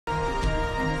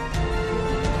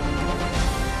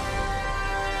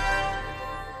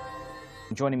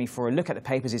joining me for a look at the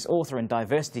papers is author and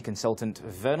diversity consultant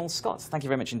Vernal Scott. Thank you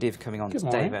very much indeed for coming on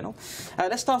today, Vernal.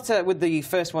 Let's start with the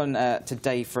first one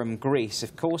today from Greece.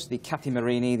 Of course, the Kapi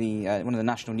Marini, one of the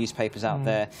national newspapers out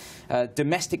there.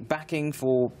 Domestic backing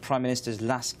for Prime Minister's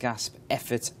last gasp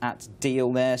effort at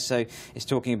deal there. So it's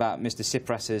talking about Mr.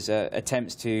 Tsipras's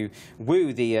attempts to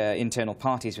woo the internal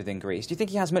parties within Greece. Do you think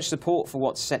he has much support for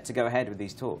what's set to go ahead with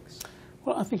these talks?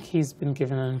 Well, I think he's been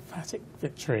given an emphatic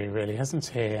victory, really, hasn't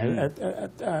he?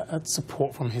 A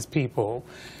support from his people.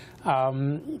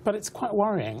 But it's quite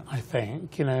worrying, I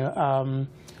think. You know,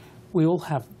 we all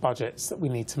have budgets that we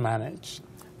need to manage.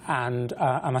 And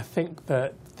I think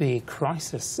that the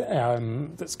crisis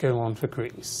that's going on for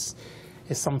Greece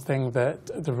is something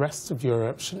that the rest of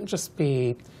Europe shouldn't just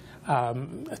be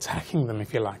attacking them,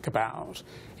 if you like, about.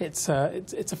 It's a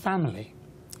family.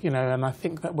 You know, and I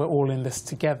think that we're all in this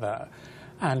together.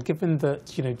 And given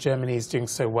that, you know, Germany is doing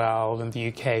so well and the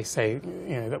UK say,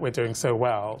 you know, that we're doing so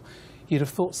well, you'd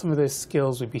have thought some of those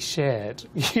skills would be shared,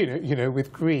 you know,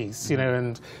 with Greece, you know,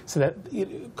 and so that,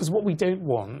 because what we don't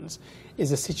want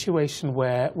is a situation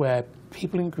where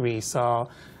people in Greece are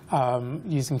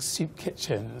using soup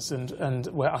kitchens and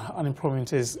where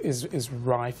unemployment is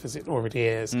rife as it already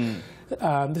is.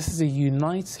 This is a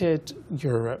united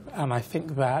Europe, and I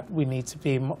think that we need to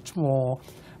be much more,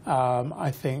 I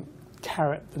think,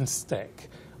 carrot than stick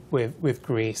with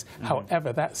Greece.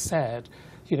 However, that said,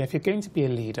 you know, if you're going to be a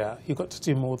leader, you've got to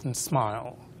do more than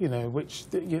smile, you know, which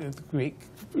the Greek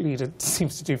leader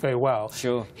seems to do very well.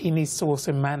 Sure. He needs to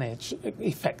also manage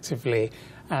effectively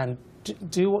and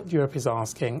do what Europe is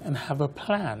asking and have a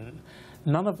plan.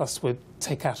 None of us would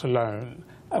take out a loan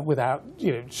without,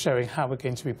 you know, showing how we're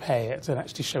going to repay it and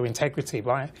actually show integrity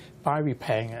by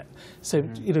repaying it. So,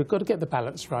 you know, got to get the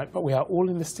balance right, but we are all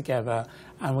in this together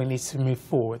and we need to move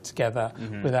forward together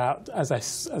without, as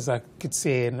I could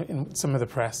see in some of the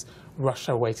press,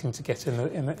 Russia waiting to get in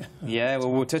the... Yeah,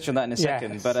 well, we'll touch on that in a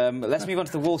second. Yes. But let's move on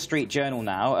to the Wall Street Journal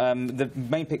now. The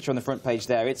main picture on the front page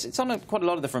there, it's on quite a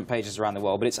lot of the front pages around the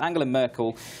world, but it's Angela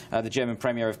Merkel, the German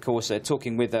Premier, of course,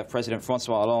 talking with President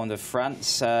François Hollande of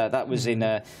France. That was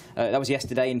that was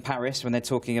yesterday in Paris when they're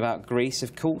talking about Greece,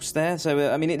 of course, there.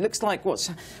 So, I mean, it looks like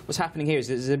what's happening here is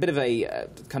there's a bit of a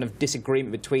kind of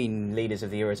disagreement between leaders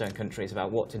of the Eurozone countries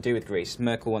about what to do with Greece.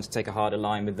 Merkel wants to take a harder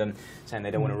line with them, saying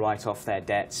they don't want to write off their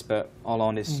debts, but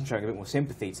Hollande is showing a bit more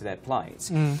sympathy to their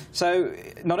plight. So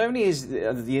not only is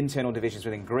the internal divisions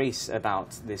within Greece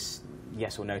about this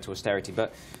yes or no to austerity,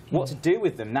 but what to do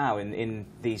with them now in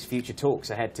these future talks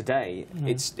ahead today.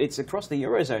 It's across the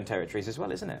Eurozone territories as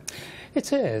well, isn't it?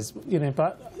 It is, you know,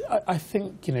 but I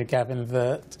think, you know, Gavin,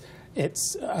 that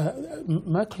it's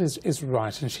Merkel is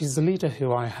right, and she's a leader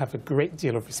who I have a great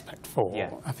deal of respect for.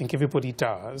 Yeah. I think everybody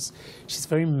does. She's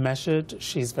very measured.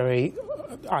 She's very,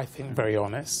 I think, very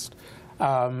honest,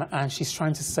 and she's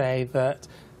trying to say that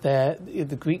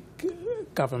the Greek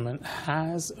government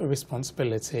has a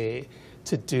responsibility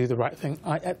to do the right thing.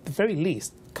 At the very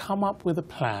least, come up with a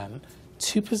plan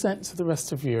to present to the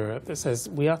rest of Europe that says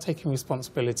we are taking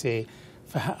responsibility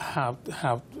for how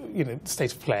you know, the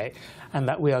state of play, and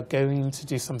that we are going to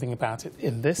do something about it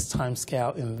in this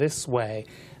timescale, in this way.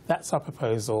 That's our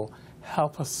proposal.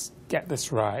 Help us get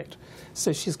this right.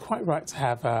 So she's quite right to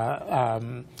have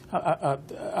a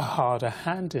harder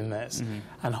hand in this.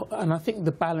 And I think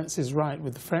the balance is right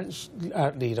with the French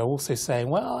leader also saying,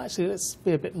 well, actually, let's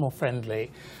be a bit more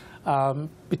friendly.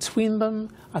 Between them,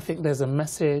 I think there's a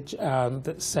message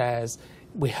that says,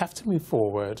 we have to move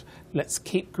forward. Let's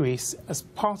keep Greece as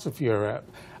part of Europe,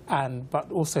 but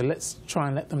also let's try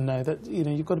and let them know that, you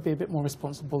know, you've got to be a bit more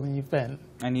responsible than you've been.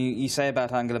 And you say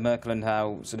about Angela Merkel and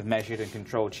how sort of measured and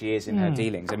controlled she is in her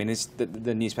dealings. I mean,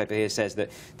 the newspaper here says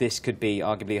that this could be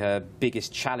arguably her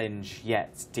biggest challenge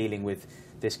yet, dealing with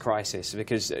this crisis,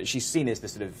 because she's seen as the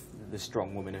sort of the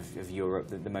strong woman of Europe,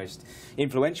 the most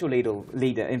influential leader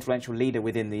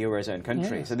within the Eurozone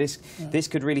country. Yes. So this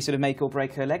could really sort of make or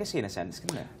break her legacy in a sense,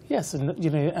 couldn't it? Yes, and you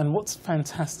know, and what's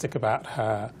fantastic about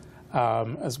her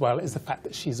as well is the fact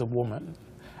that she's a woman.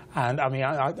 And I mean,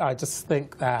 I just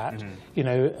think that, you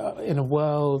know, in a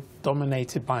world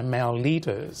dominated by male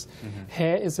leaders,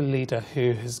 here is a leader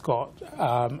who has got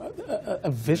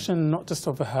a vision not just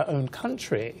of her own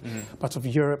country, but of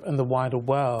Europe and the wider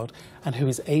world, and who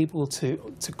is able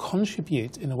to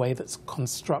contribute in a way that's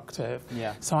constructive.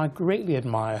 Yeah. So I greatly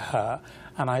admire her,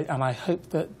 and I hope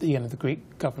that, you know, the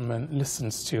Greek government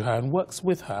listens to her and works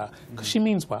with her, because she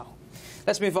means well.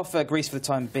 Let's move off Greece for the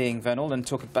time being, Vernal, and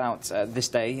talk about this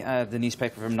day, the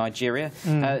newspaper from Nigeria.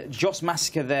 Jos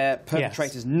massacre there,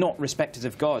 perpetrators not respecters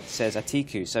of God, says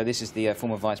Atiku. So this is the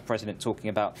former vice president talking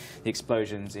about the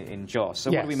explosions in Jos.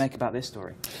 So what do we make about this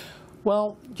story?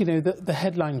 Well, you know, the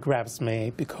headline grabs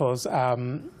me because,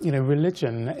 you know,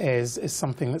 religion is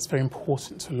something that's very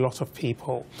important to a lot of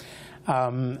people.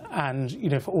 And, you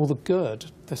know, for all the good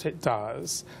that it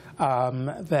does,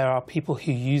 there are people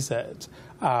who use it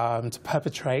to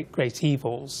perpetrate great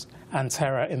evils and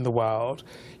terror in the world.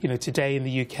 You know, today in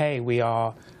the UK, we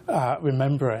are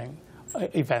remembering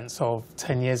events of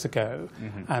 10 years ago,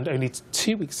 and only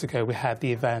 2 weeks ago we had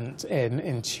the event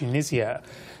in Tunisia.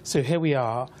 So here we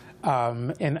are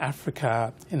in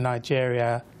Africa, in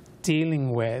Nigeria,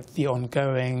 dealing with the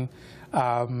ongoing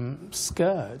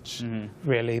scourge,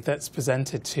 really, that's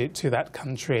presented to that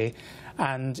country.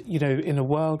 And, you know, in a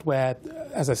world where,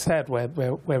 as I said,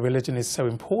 where religion is so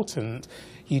important,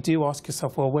 you do ask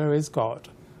yourself, well, where is God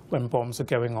when bombs are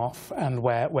going off, and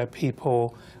where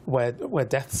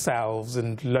death cells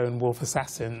and lone wolf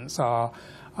assassins are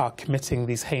committing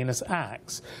these heinous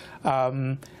acts?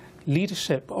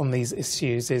 Leadership on these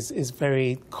issues is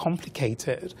very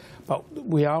complicated, but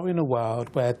we are in a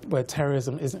world where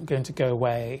terrorism isn't going to go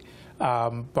away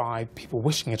by people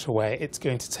wishing it away. It's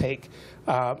going to take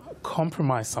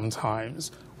compromise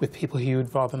sometimes with people who you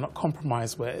would rather not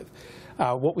compromise with.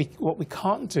 What we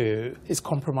can't do is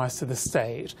compromise to the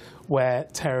state where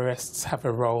terrorists have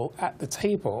a role at the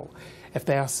table. If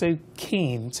they are so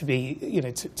keen to be, you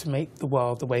know, to make the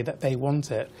world the way that they want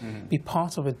it, be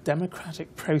part of a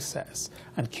democratic process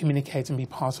and communicate and be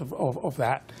part of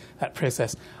that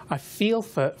process. I feel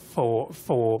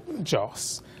for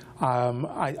Jos.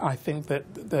 I think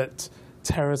that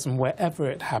terrorism, wherever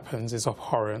it happens, is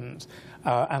abhorrent,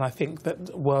 and I think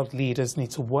that world leaders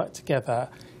need to work together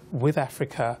with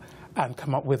Africa and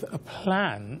come up with a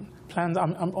plan. Plans.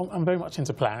 I'm very much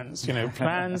into plans. You know,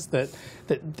 plans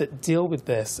that deal with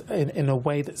this in a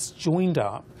way that's joined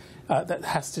up, that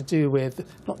has to do with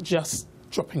not just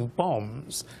dropping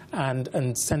bombs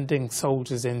and sending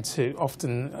soldiers into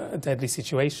often deadly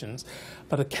situations,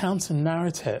 but a counter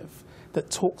narrative that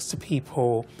talks to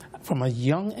people from a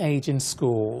young age in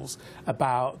schools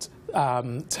about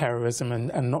terrorism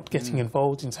and not getting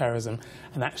involved in terrorism,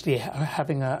 and actually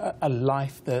having a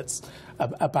life that's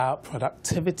about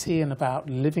productivity and about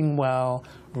living well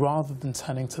rather than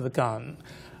turning to the gun.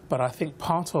 But I think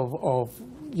part of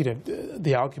you know,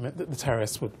 the argument that the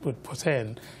terrorists would put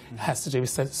in has to do with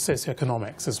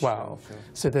socioeconomics as well. Sure.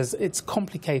 So it's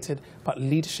complicated, but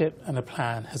leadership and a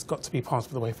plan has got to be part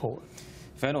of the way forward.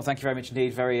 Vernal, thank you very much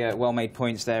indeed. Very well-made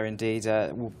points there indeed.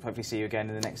 We'll hopefully see you again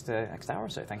in the next hour or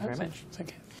so. Thank you very much.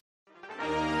 Thank you.